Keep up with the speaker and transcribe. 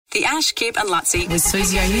The Ash, Kip and Lutzi with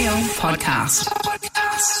Susie O'Neill podcast.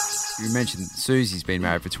 You mentioned Susie's been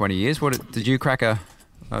married for 20 years. What did you crack a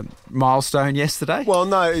milestone yesterday? Well,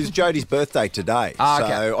 no, it was Jodie's birthday today. Okay.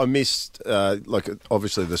 So I missed,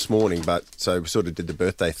 obviously this morning, but so we sort of did the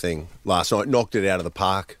birthday thing last night, knocked it out of the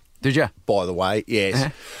park. Did you? By the way, yes. Uh-huh.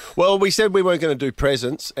 Well, we said we weren't going to do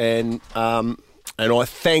presents, and I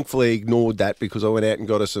thankfully ignored that because I went out and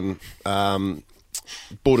got her some,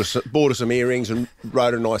 bought her some earrings and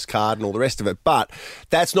wrote a nice card and all the rest of it. But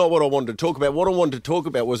that's not what I wanted to talk about. What I wanted to talk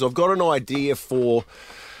about was I've got an idea for.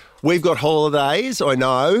 We've got holidays, I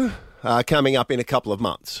know, coming up in a couple of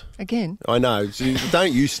months. Again? I know.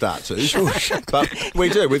 Don't you start, Suze. But we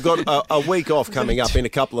do. We've got a week off coming up in a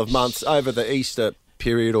couple of months over the Easter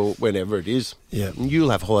period or whenever it is. Yeah. And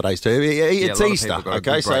you'll have holidays too. It's a lot of Easter, people got a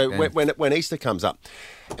okay? good So break then. when Easter comes up.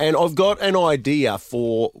 And I've got an idea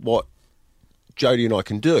for what Jodie and I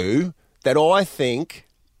can do that I think...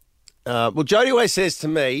 Jodie always says to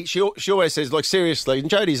me, she always says, like, seriously, and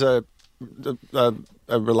Jodie's a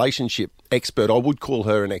relationship expert. I would call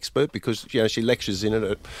her an expert because, you know, she lectures in it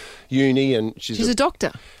at uni and She's a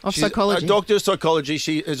doctor of she's psychology. A doctor of psychology.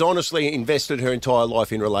 She has honestly invested her entire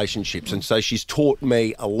life in relationships, and so she's taught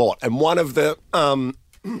me a lot. And one of the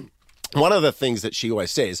things that she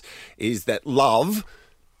always says is that love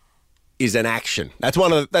is an action. That's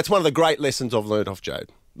one of the great lessons I've learned off Jode.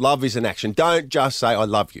 Love is an action. Don't just say I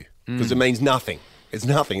love you because it means nothing. It's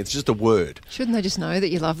nothing. It's just a word. Shouldn't they just know that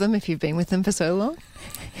you love them if you've been with them for so long?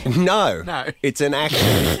 No. It's an action.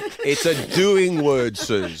 It's a doing word,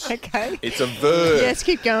 Suze. Okay. It's a verb. Yes,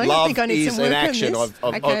 keep going. Love I think I need is some work an on action.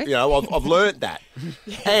 this. I've learnt that.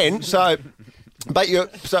 And so, but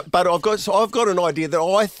I've got an idea that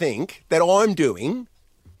I think that I'm doing.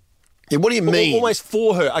 Yeah, what do you mean? Almost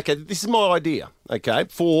for her. Okay, this is my idea. Okay,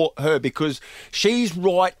 for her because she's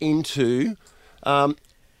right into.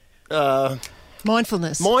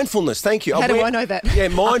 Mindfulness. Mindfulness, thank you. How do I know that? Yeah,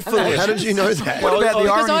 mindfulness. How did you know that? What about the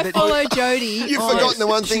Because irony I that follow Jodie. You've on- forgotten the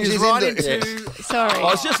one thing she's right into. Sorry. I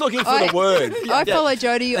was just looking for the word. I follow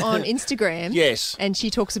Jodie on Instagram. Yes. And she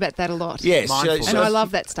talks about that a lot. Yes. Mindfulness. And I love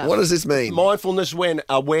that stuff. What does this mean? Mindfulness, when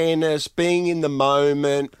awareness, being in the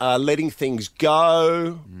moment, letting things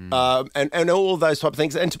go, and all of those type of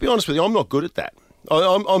things. And to be honest with you, I'm not good at that.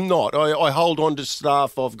 I'm not. I hold on to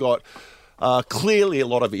stuff. I've got clearly a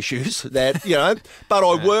lot of issues that, you know, but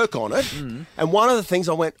I work on it. And one of the things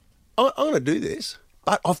I went, I'm going to do this,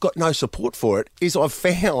 but I've got no support for it, is I've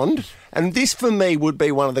found, and this for me would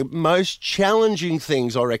be one of the most challenging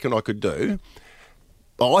things I reckon I could do.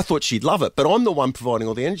 I thought she'd love it, but I'm the one providing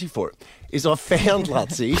all the energy for it, is I found,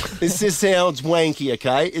 Lutzi, this just sounds wanky,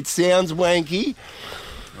 okay? It sounds wanky,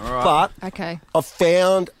 but Okay. I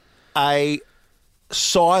found a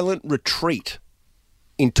silent retreat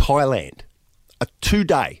in Thailand, a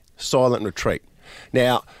 2-day silent retreat.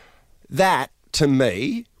 Now, that to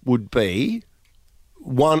me would be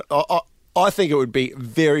one. I think it would be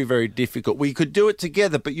very, very difficult. We could do it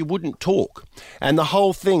together, but you wouldn't talk. And the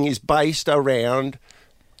whole thing is based around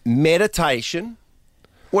meditation.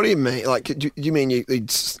 What do you mean? Like, do you mean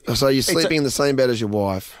so you're sleeping in the same bed as your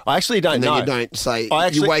wife? I actually don't And then know. you don't say, I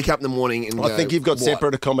actually- you wake up in the morning and I think you've got what?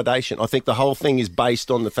 separate accommodation. I think the whole thing is based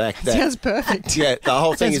on the fact that... Sounds perfect. Yeah, the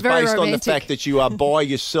whole thing Sounds is very based on the romantic. fact that you are by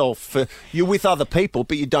yourself. You're with other people,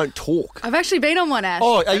 but you don't talk. I've actually been on one, Ash.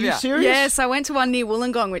 Oh, are you Yeah. serious? Yes, I went to one near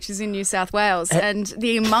Wollongong, which is in New South Wales, and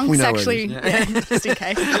the monks We know where it actually, is. just in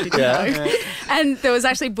case you didn't know, and there was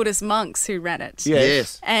actually Buddhist monks who ran it. Yeah.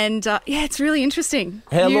 Yes. And it's really interesting.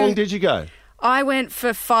 How long did you go? I went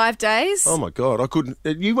for 5 days. Oh, my God. I couldn't...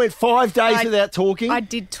 You went 5 days I- without talking? I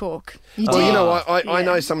did talk. You Well, did. you know, I Yeah.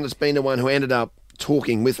 know someone that's been to one who ended up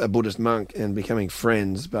talking with a Buddhist monk and becoming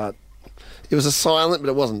friends, but it was a silent, but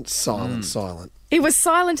it wasn't silent. It was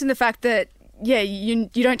silent in the fact that, you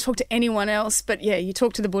don't talk to anyone else, but, you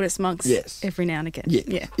talk to the Buddhist monks Yes. every now and again.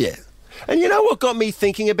 Yeah. And you know what got me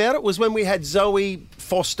thinking about it was when we had Zoe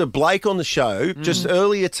Foster Blake on the show just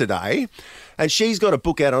earlier today, and she's got a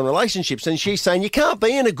book out on relationships, and she's saying you can't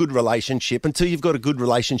be in a good relationship until you've got a good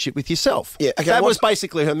relationship with yourself. Yeah, okay, that was what's-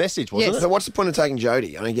 basically her message, wasn't Yes. it? So what's the point of taking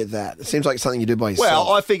Jodie? I don't get that. It seems like something you do by yourself.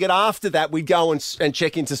 Well, I figured after that we'd go and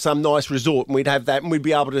check into some nice resort, and we'd have that, and we'd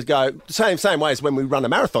be able to go same way as when we run a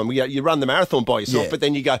marathon. You run the marathon by yourself, Yeah. but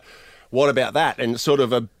then you go, what about that? And sort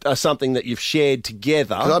of a something that you've shared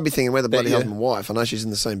together. 'Cause I'd be thinking, where the bloody Yeah. hell's my wife? I know she's in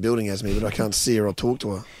the same building as me, but I can't see her or talk to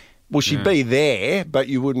her. Well, she'd be there, but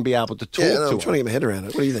you wouldn't be able to talk Yeah, no, to I'm trying to her. get my head around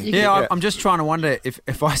it. What do you think? Yeah, I'm just trying to wonder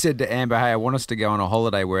if I said to Amber, hey, I want us to go on a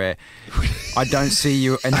holiday where I don't see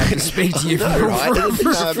you and I can speak to you for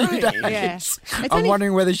a few days. Yeah. It's I'm only-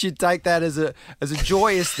 wondering whether she'd take that as a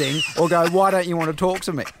joyous thing or go, why don't you want to talk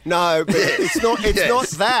to me? No, but it's not. It's not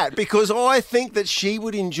that, because I think that she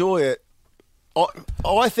would enjoy it.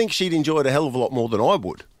 I think she'd enjoy it a hell of a lot more than I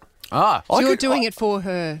would. Ah, So I you're could- doing it for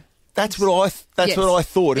her. That's what I. That's Yes. what I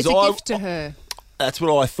thought. It's is a gift to her. That's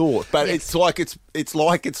what I thought, but Yes. it's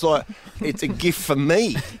like it's a gift for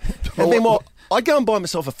me. And then I'd go and buy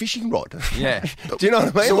myself a fishing rod. yeah. Do you know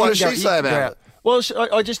what I mean? So what Like, does she say about it? Well,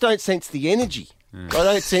 I just don't sense the energy. I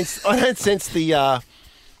don't sense the.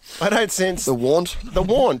 I don't sense The want? the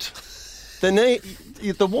want, the need,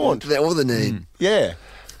 the want. Or the need. Yeah,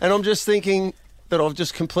 and I'm just thinking that I've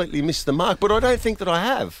just completely missed the mark, but I don't think that I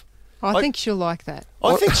have. I think she'll like that.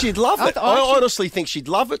 I think she'd love I it. th- I I should- honestly think she'd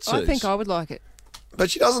love it, I Suze. think I would like it. But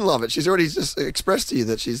she doesn't love it. She's already just expressed to you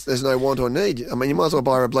that there's no want or need. I mean, you might as well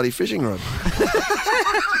buy her a bloody fishing rod.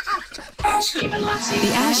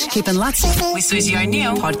 The Ash, Kip and Lutz with Susie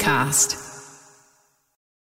O'Neill podcast.